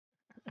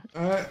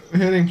Alright, we're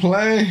hitting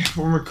play.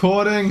 We're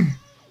recording.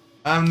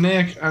 I'm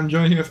Nick. I'm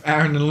joined here with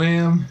Aaron and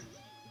Liam.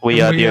 We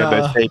are the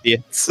Homo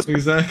sapiens.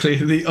 Exactly,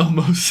 the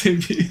Homo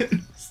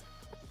sapiens.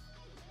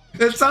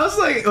 It sounds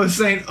like it was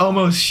saying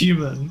almost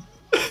human.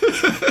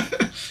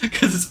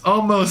 Because it's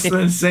almost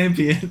then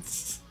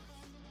sapiens.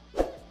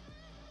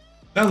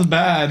 That was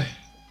bad.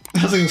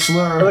 That was like a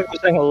slur. I feel like we're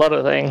saying a lot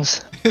of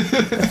things.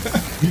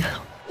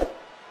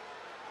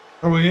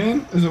 Are we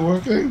in? Is it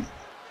working?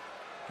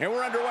 And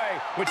we're underway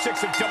with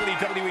 6 of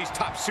WWE's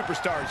top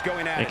superstars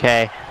going at it.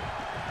 Okay.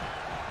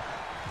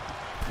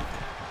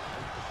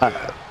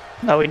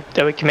 Are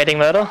we committing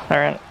murder?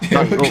 Alright.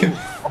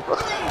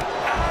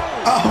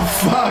 Oh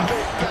fuck!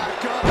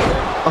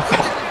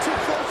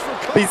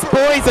 These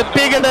boys are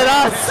bigger than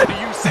us!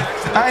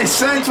 I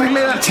sense we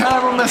made a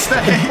terrible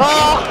mistake!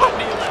 Oh!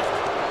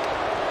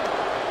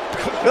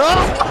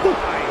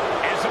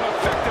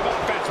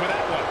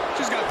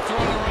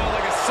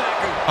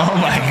 Oh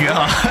my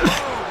god!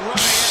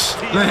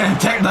 Man,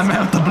 take them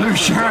out the blue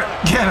shirt!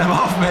 Get him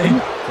off me! A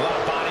lot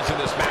of bodies in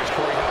this match,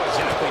 Corey. How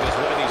exactly does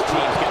one of these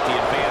teams get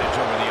the advantage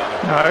over the other?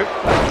 No.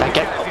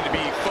 Thank you.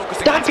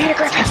 God, Peter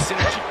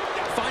Griffin!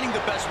 Finding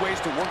the best ways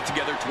to work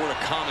together toward a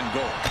common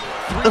goal.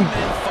 3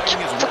 men fighting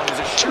as one is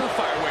a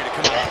surefire way to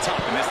come out on top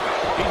in this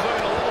thing. He's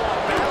looking a little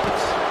off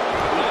balance.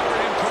 For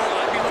him, Cole,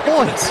 I'd be looking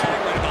for the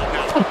tag right about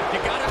now.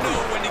 You gotta know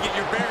when to get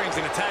your bearings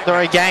in a tag.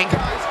 Sorry, gang.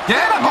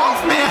 Get him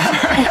off me!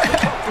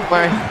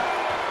 Sorry.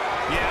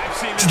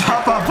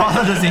 Stop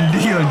apologizing, do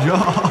your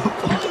job!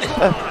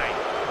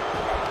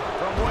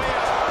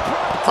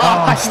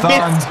 Oh,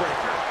 stunned.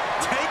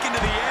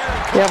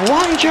 You have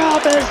one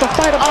job, is to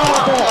fight a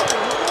bottle.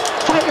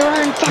 Fight your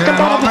own fucking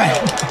bottle.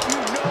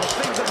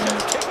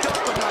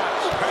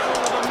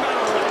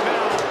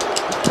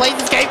 Playing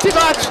this game too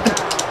much!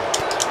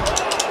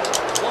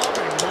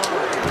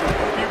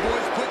 You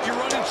boys put your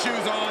running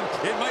shoes on.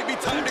 It might be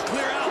time to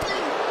clear out.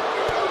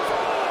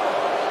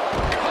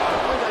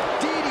 Caught with a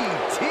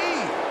DDT.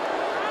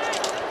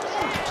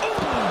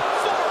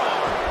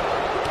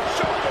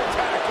 Shoulder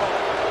tackle.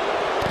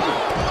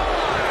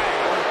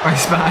 My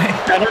spine.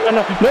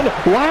 No.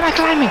 Why am I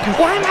climbing?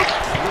 Why am I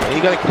climbing?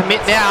 You gotta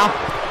commit now.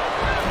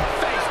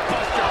 Face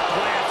buster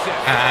plants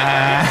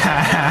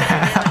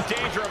it.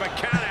 Danger of a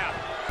count out.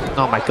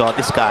 Oh my god,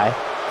 this guy.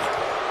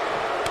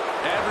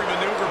 Every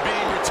maneuver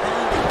being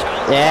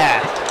returned. Yeah.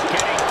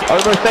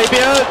 Homo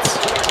sapiens!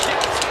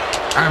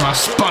 I'm a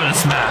spun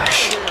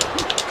smash!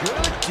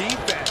 Good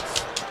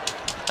defense.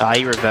 Oh,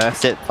 he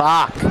reversed it.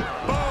 Fuck. Boom.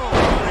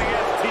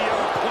 STO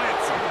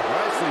plants it.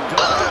 Nicely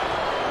done.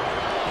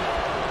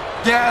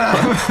 Get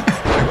him!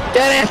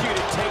 Get it!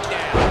 Executed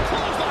takedown.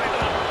 Clothesline to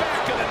the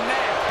back of the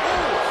neck.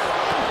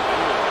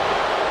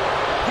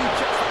 He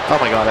just Oh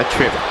my god, I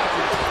tripped.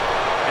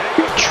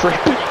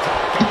 Trip.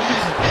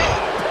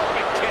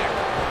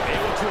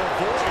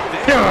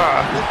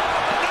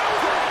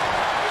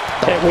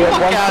 Okay, we have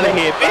Fuck one out of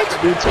here, bitch!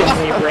 dudes in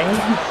the ring.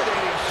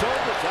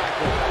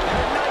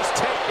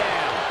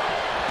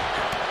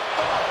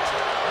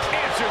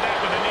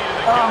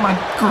 Oh my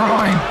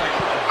groin!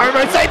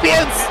 Homo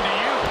sapiens!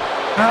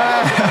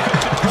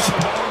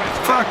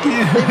 Fuck you!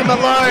 Leave him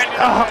alone!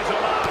 Oh,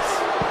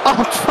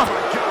 oh fuck!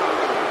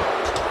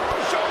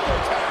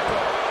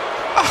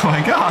 Oh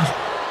my god!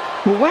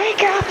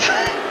 Wake up!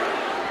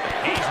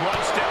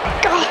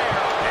 God.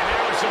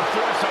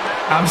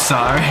 I'm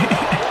sorry.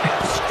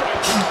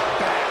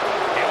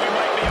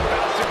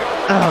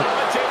 Oh.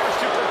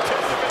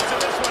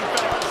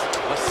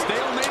 A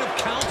stalemate of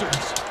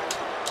counters.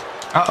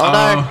 Uh-oh. Oh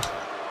no!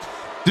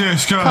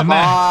 Disconnect! Come on!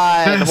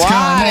 Why?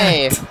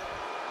 Disconnect!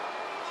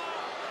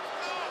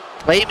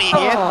 Leave me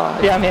here. Oh,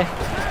 yeah, I'm here.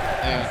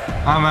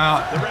 I'm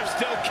out. The ref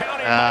still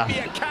counting. Might be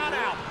a count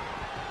out.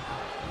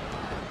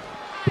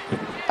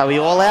 Are we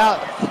all out?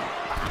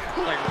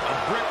 Like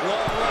a brick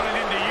wall running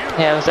into you.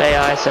 Yeah, it was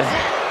AI, so.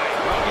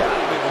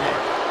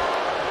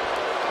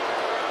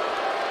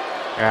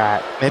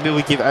 Alright, maybe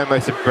we give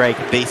Omos a break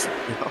and be...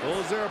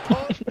 Pulls their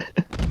opponent.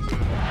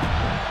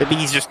 Maybe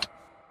he's just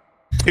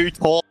too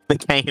tall for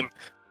the game.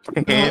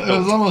 It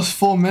was almost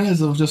 4 minutes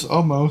of just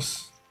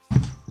almost.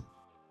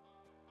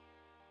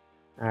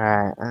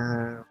 Alright,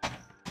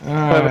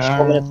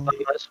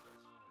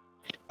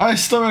 I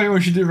still think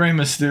we should do Rey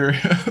Mysterio.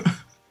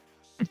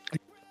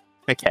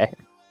 okay.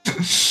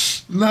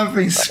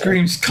 Nothing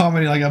screams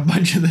comedy like a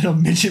bunch of little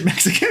midget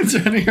Mexicans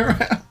running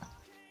around.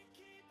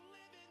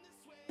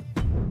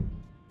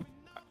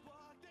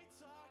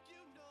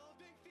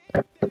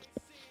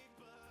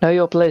 Know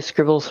your place,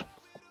 Scribbles.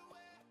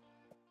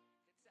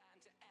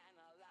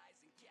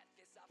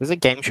 There's a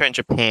game show in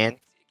Japan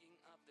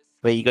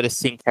where you gotta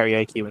sing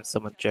karaoke when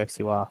someone jerks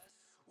you off.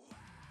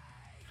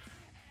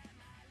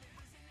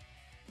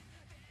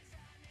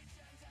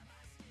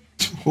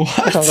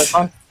 What? Sounds like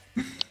fun.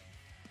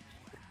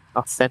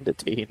 I'll send it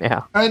to you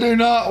now. I do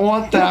not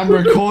want that. I'm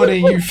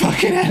recording, you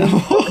fucking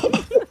animal.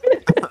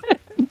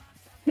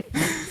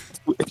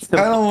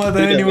 I don't want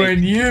that anywhere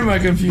near my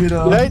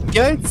computer. You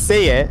don't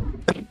see it.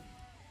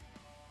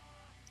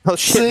 Oh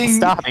shit, it's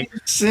starting.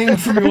 Sing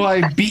for me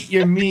while I beat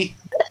your meat.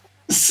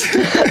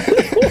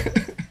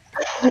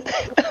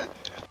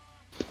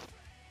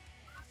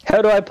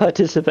 How do I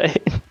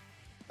participate?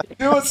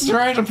 You know what's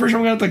strange? I'm pretty sure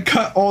I'm gonna have to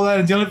cut all that.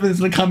 And the only thing that's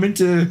gonna come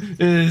into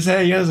is,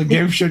 hey, here's a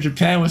game show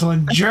Japan where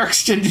someone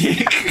jerks your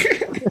dick.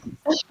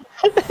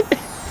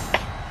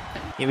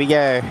 Here we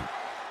go.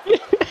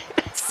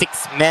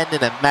 6 men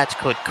in a match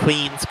called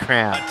Queen's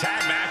Crown.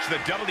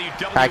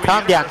 Alright,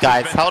 calm down,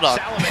 guys. Hold on.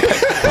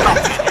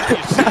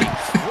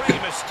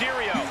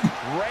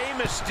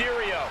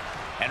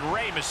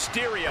 Rey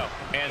Mysterio.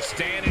 And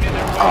standing in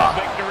their way of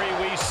victory,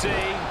 we see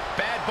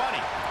Bad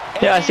Bunny.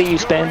 Yeah, I see you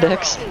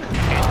spandex.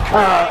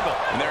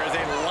 And there is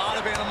a lot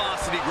of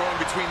animosity growing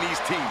between these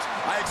teams.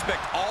 I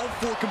expect all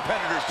 4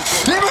 competitors to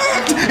throw.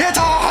 It's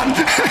on!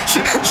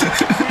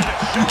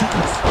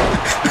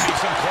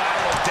 Some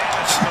collateral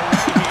damage to the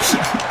ring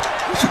here.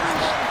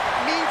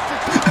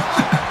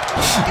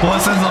 Well,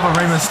 it sends off a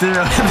Rey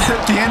Mysterio.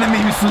 The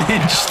enemy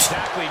flinched.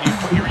 Exactly, you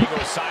put your ego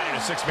aside in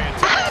a 6-man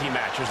tag team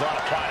match. There's a lot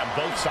of pride on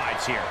both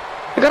sides here.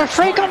 I got a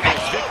freak on me.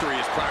 Victory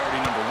is priority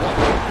number 1.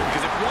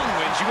 Because if one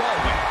wins, you all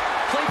win.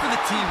 Play for the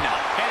team now.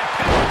 And it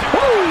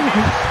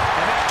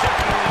and that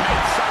definitely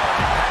made solid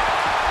impact.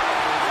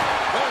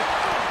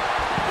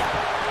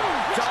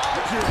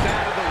 Dodgers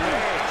out of the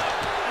way.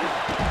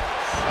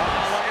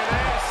 Oh, look at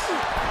this.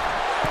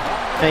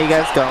 How you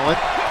guys going?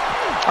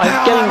 I'm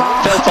getting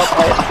felt up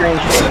by a strange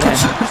thing.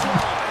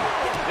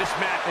 This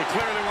match, they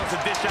clearly want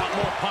to dish out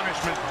more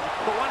punishment.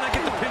 But why not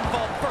get the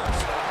pinfall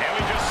first? And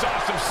we just saw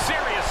some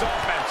serious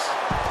offense.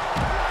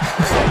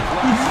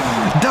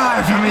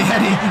 Die for me,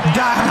 Eddie.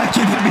 Die like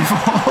you did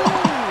before.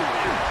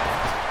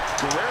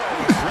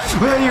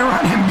 Where are you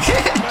running,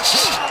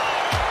 bitch?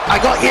 I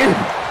got you!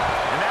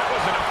 And that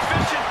was an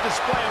efficient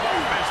display of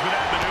offense with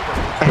that maneuver.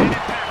 An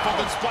impactful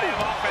display of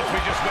offense we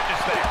just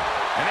witnessed there.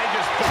 And they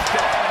just pushed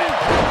it out and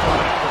maneuver.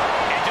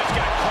 It just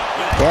got caught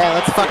with that. Yeah,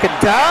 let's fucking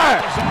die!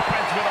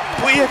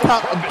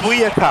 Booyaka,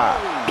 booyaka,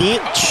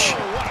 bitch!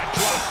 What a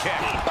drop kick.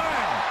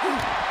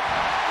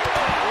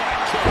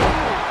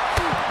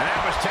 And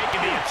that was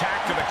taking the attack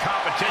to the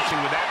competition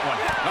with that one.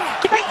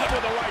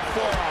 With the right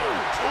forearm.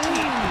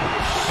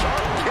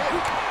 Sharp kick.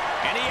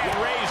 And he had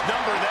Rey's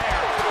number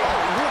there.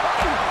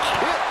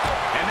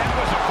 And that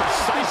was a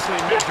precisely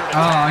measured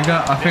attack.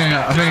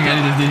 I think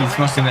Eddie just did his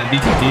fucking that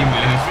DTD move.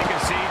 As we can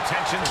see,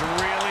 tension's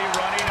really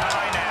running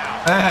high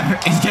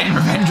now. He's getting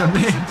revenge on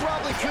me.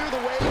 Probably clear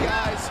the way,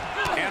 guys.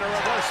 And a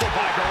reversal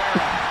by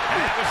Guerrero.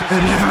 And that was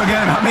Did you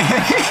forget about me?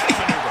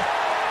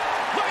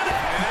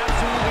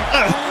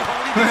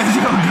 Where's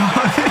your god?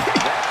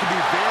 that could be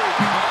very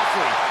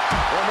costly.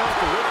 Or not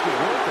the risk is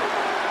worth it.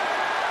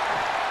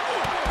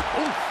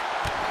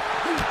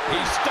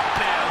 He's stuck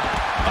now.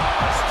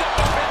 Step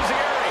up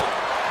Enziguri.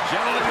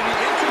 Gentlemen, in the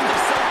interest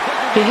of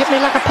self-preservation, He hit me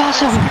like a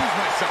possum. excuse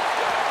myself.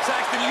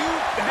 Saxton, you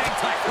hang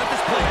tight. Let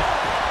this play out.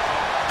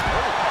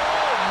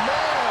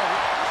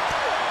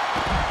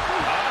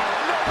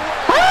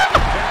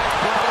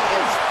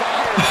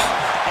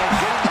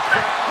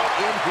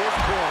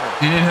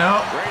 You need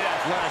help? Great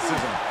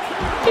athleticism.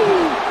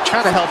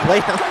 Trying to help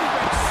Liam. What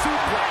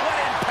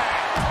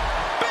impact.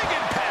 Big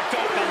impact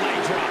off the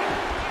leg drop.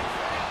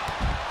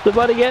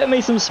 Somebody get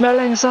me some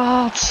smelling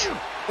salts.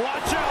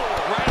 Watch out.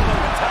 Right on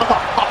the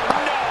top. Oh,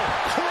 no.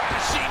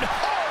 Crashing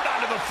hard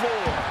onto the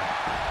floor.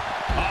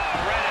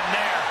 Oh, right in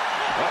there.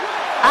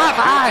 Ah,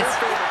 my eyes!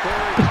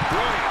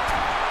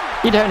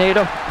 You don't need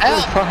them.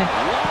 It's fine.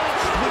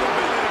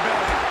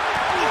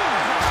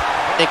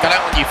 Nick, I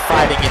don't want you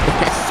fighting in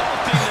there.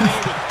 Assaulting the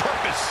knee with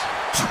purpose.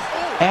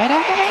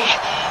 Eddie!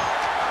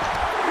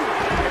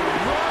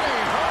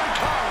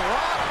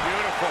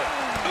 Beautiful.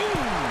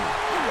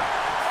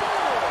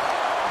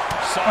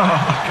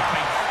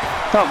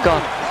 Oh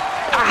god.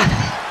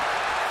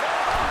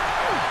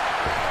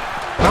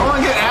 I want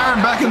to get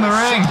Aaron back in the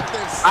ring.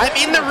 I'm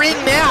in the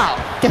ring now!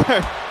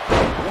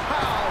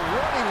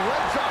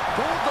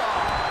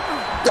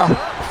 Go!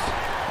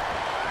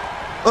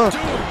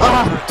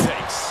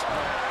 Takes.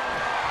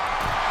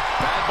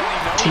 Bad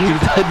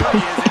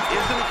Bunny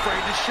isn't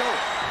afraid to show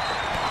it.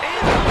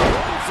 And a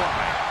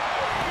bullseye.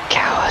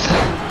 Coward.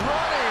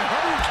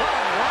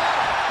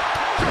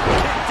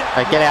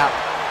 Alright, get out.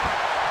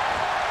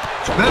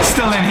 They're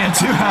still in here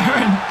too,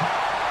 Aaron.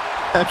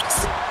 I'm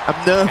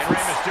And nervous. Rey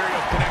Mysterio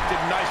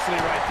connected nicely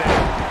right there.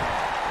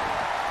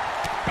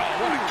 Oh,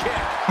 what a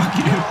kick. Fuck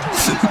you.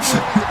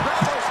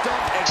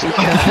 Into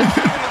the ring,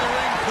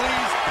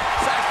 please.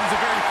 Saxton's a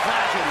very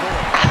fragile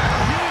boy.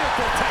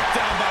 Beautiful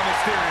takedown by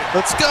Mysterio.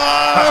 Let's go!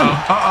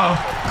 Uh-oh.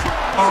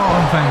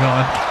 Oh, thank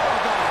God.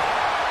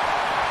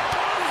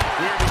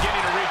 We are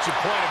beginning to reach a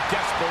point of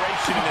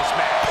desperation in this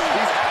match.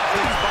 These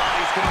athletes'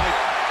 bodies can only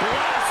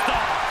blast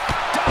off.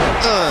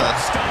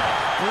 Stop.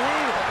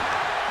 Brutal.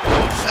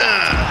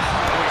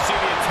 We see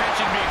the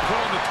attention being put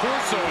on the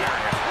torso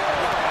area.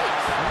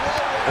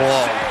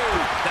 Whoa.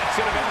 That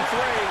should have been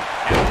 3.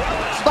 And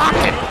Stop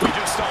it! we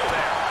just saw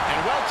there. And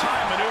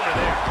well-timed maneuver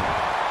there.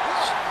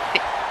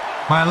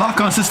 My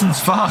lock-on system's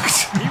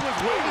fucked. He was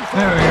waiting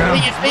for There we go.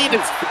 His feet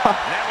is And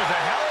that was a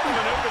hell of a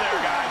maneuver there,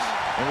 guys.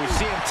 And we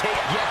see him take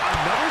yet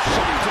another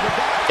shot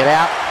Get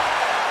out.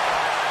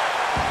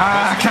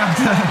 Ah,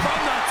 Captain.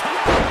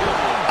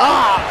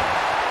 Ah!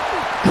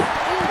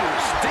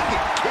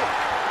 Stinging kick.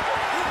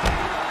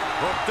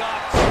 Hooked up.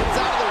 It's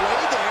out of the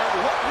way there.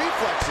 What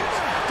reflexes?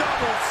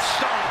 Double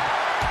stomp.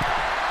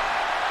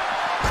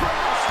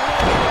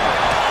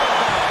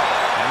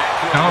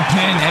 No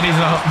pin.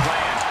 Eddie's up.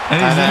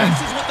 Eddie's in.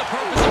 This is what the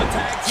purpose of a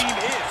tag team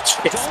is.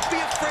 Don't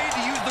be afraid to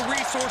use the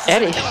resources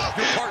Eddie. to help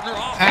your partner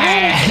off.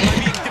 Hey.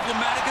 By being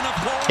diplomatic enough,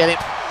 Cole. Get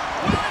him.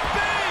 Might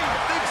be.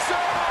 I think so.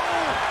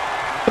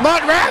 Come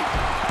on, Ram!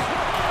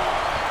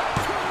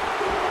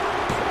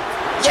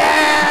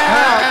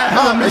 Yeah!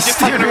 Oh,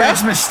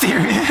 mysterious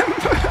Mysterium.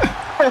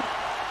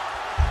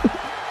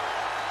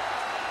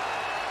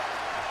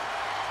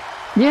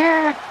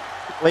 Yeah.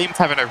 Liam's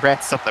having a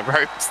rest off the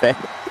ropes there.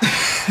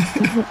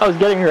 I was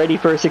getting ready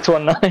for a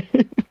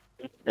 619.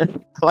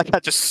 Like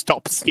that just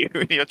stops you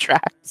in your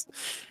tracks.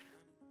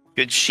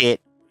 Good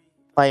shit.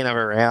 Play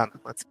another round.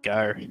 Let's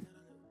go.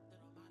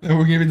 And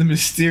we're giving the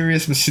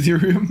mysterious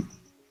Mysterium.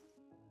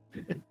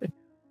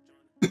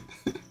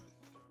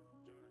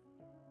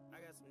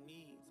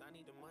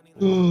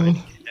 Third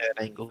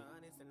angle.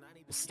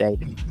 Stay.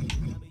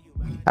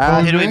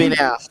 Who do we be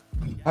now?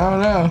 I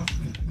don't know.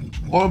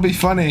 What'll be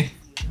funny?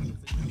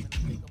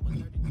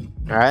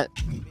 Alright.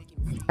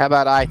 How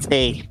about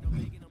IT?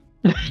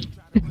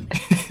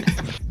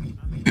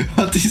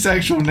 What's his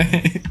actual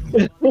name?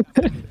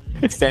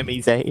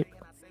 Sami Zayn.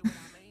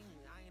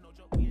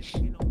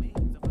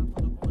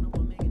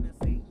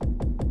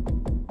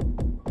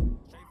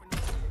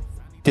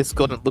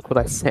 Discord and look what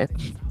I said.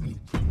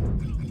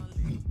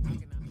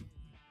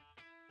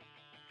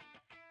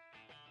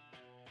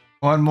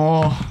 One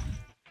more.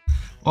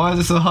 Why is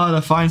it so hard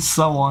to find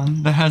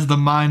someone that has the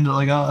mind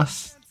like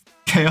us?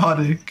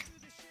 Chaotic.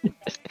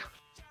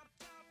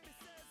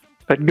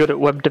 But good at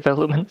web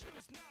development.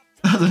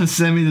 Doesn't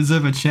Sami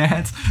deserve a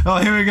chance? Oh,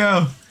 here we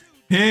go.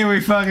 Here we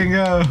fucking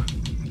go.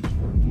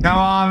 Come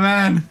on,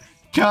 man.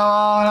 Come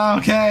on,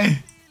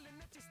 okay.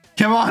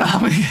 Come on,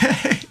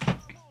 okay.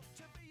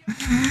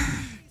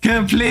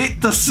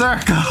 Complete the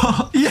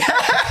circle. Yeah.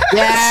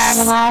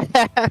 Yeah!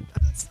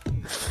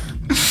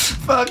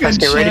 Fucking Let's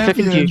get ready for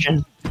champion.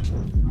 confusion.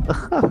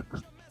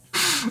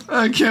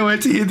 I can't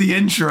wait to hear the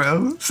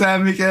intro.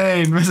 Sami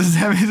Zayn versus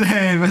Sami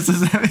Zayn versus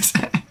Sami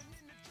Zayn.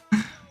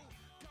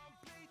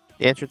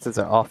 The entrances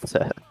are off,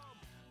 so.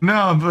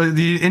 No, but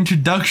the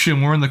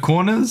introduction, we're in the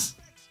corners.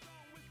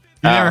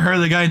 You never heard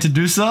the guy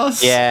introduce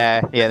us?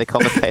 Yeah, the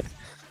commentator.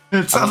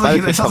 It sounds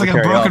like a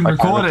broken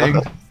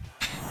recording.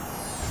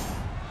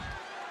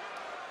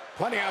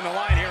 Plenty on the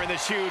line here in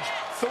this huge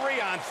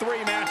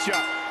 3-on-3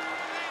 matchup.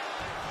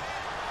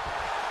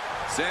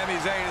 Sami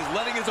Zayn is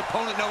letting his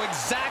opponent know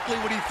exactly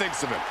what he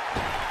thinks of him.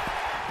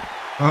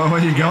 Oh, where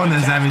you going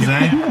there, Sami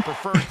Zayn?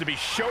 Prefers to be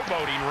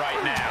showboating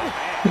right now.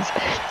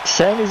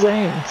 Sami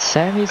Zayn.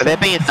 Sami But they're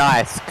Zayn. being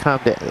nice.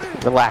 Calm down.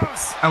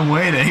 Relax. I'm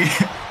waiting.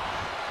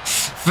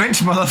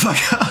 Flinch,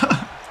 motherfucker.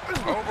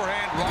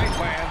 Overhand right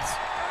lands.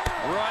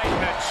 Right in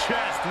the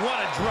chest.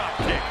 What a drop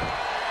kick.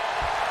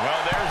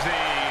 Well, there's the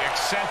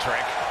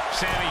eccentric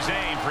Sami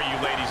Zayn for you,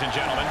 ladies and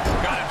gentlemen.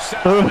 Got him set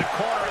up in the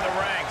corner of the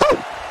ring.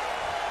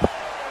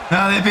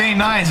 No, they're being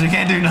nice. We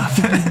can't do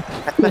nothing.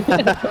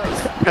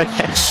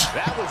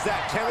 That was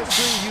that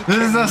chemistry you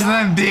This is us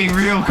them being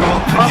real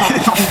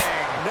cooperative.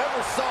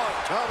 never saw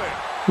it coming.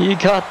 You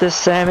got this,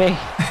 Sammy.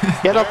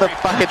 Get off the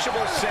fucking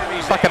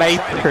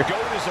apron.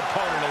 Goad his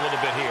opponent a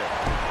little bit here.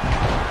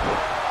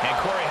 And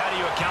Corey, how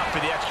do you account for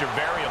the extra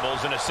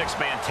variables in a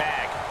six-man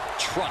tag?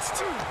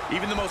 Trust.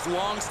 Even the most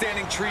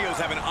long-standing trios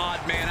have an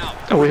odd man out.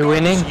 Are we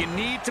winning? You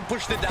need to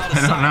push the doubt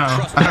I don't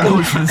know. I don't know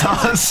which one's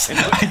us.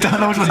 I don't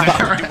know which one's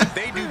Aaron.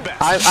 They do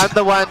best. I'm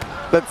the one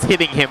that's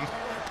hitting him.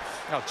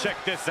 Now check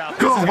this out.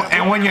 Cool.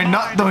 And when you're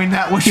not doing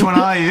that, which one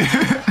are you?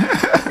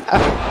 Oh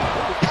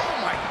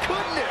my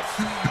goodness!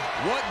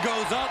 What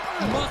goes up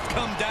must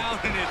come down,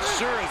 and it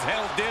sure as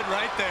hell did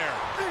right there.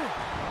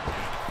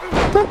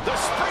 The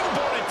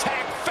springboard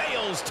attack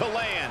fails to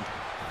land.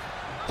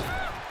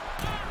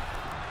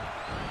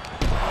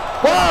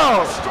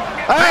 Whoa!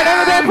 Alright,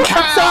 over there, put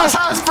Chaos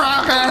some has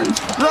broken.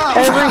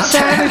 Every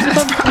Sammy's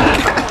with them.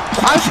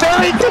 I'm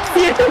very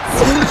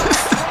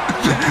confused!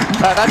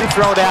 That just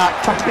rolled out.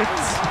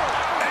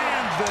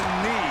 And the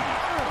knee.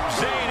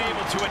 Zayn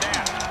able to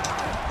adapt.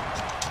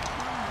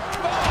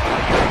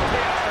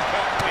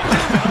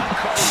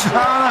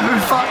 I don't know who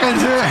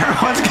fucking who.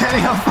 Everyone's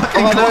getting a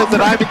fucking All I know is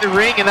that call. I'm in the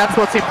ring and that's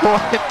what's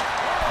important.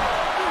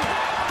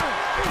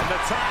 The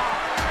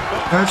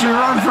top. Don't you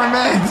run from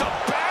me. It's a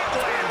bad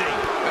landing.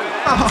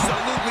 An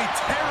absolutely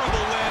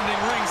terrible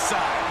landing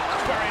ringside.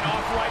 Squaring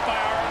off right by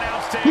our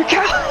announce table. You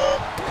can't.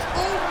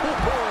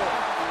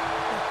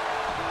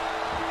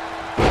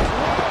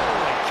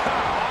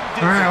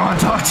 Alright, I want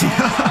to talk to you.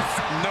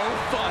 No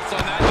fuss on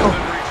that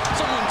delivery.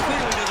 Someone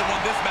clearly doesn't want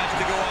this match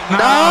to go on.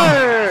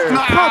 No!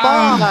 No. Come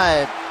on!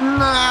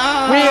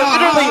 No. We're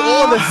literally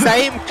all the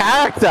same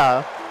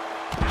character.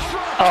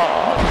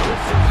 Oh.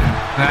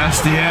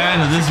 That's the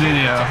end of this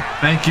video.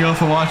 Thank you all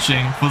for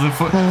watching. For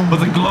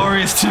the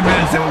glorious 2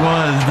 minutes that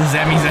was the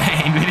Sami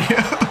Zayn video.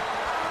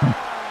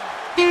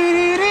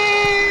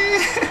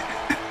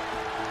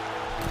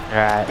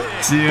 Alright.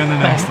 See you in the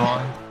next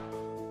one.